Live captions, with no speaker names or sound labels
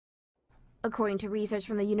According to research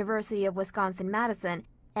from the University of Wisconsin-Madison,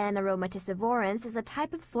 Anaeromatosavorans is a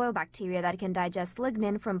type of soil bacteria that can digest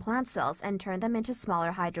lignin from plant cells and turn them into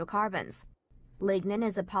smaller hydrocarbons. Lignin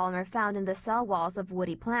is a polymer found in the cell walls of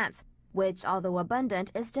woody plants, which, although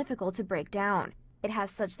abundant, is difficult to break down. It has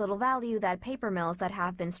such little value that paper mills that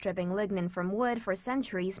have been stripping lignin from wood for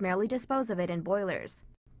centuries merely dispose of it in boilers.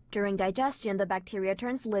 During digestion, the bacteria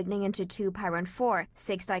turns lignin into 2-pyron-4,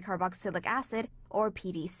 6-dicarboxylic acid, or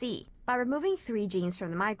PDC. By removing 3 genes from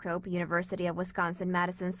the microbe, University of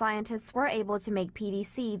Wisconsin-Madison scientists were able to make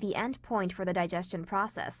PDC the end point for the digestion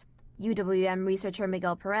process. UWM researcher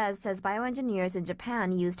Miguel Perez says bioengineers in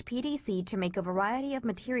Japan used PDC to make a variety of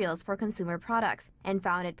materials for consumer products and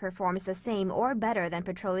found it performs the same or better than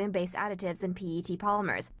petroleum-based additives in PET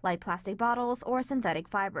polymers, like plastic bottles or synthetic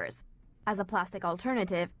fibers. As a plastic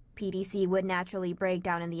alternative, PDC would naturally break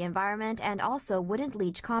down in the environment and also wouldn't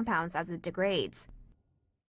leach compounds as it degrades.